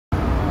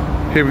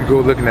Here we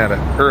go looking at an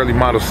early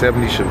model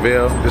 70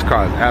 Chevelle. This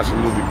car is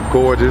absolutely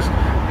gorgeous.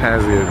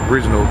 Has the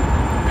original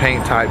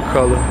paint type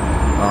color.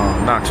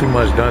 Not too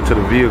much done to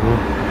the vehicle.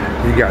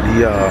 You got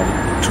the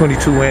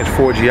 22-inch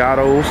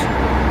Forgiatos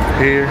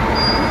here.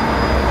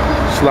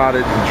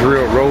 Slotted and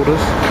drilled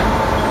rotors.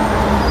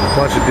 A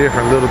bunch of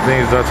different little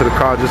things done to the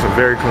car. Just a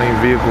very clean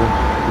vehicle.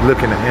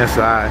 Look in the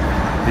inside.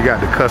 You got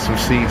the custom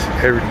seats.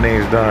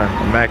 Everything is done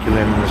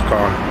immaculate in this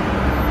car.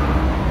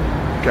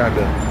 Got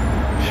the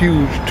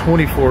huge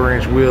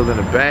 24-inch wheel in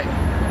the back,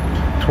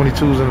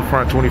 22s in the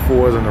front,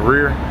 24s in the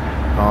rear.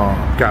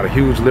 Got a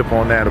huge lip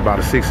on that, about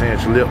a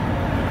 6-inch lip.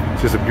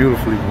 Just a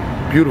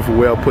beautiful,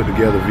 well put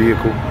together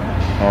vehicle.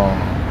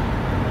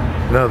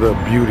 Another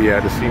beauty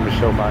I had to see me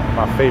show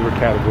my favorite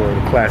category,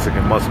 the classic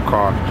and muscle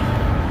cars.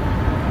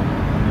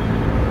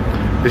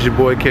 This your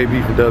boy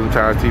KB for Dozen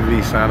Tires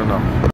TV signing off.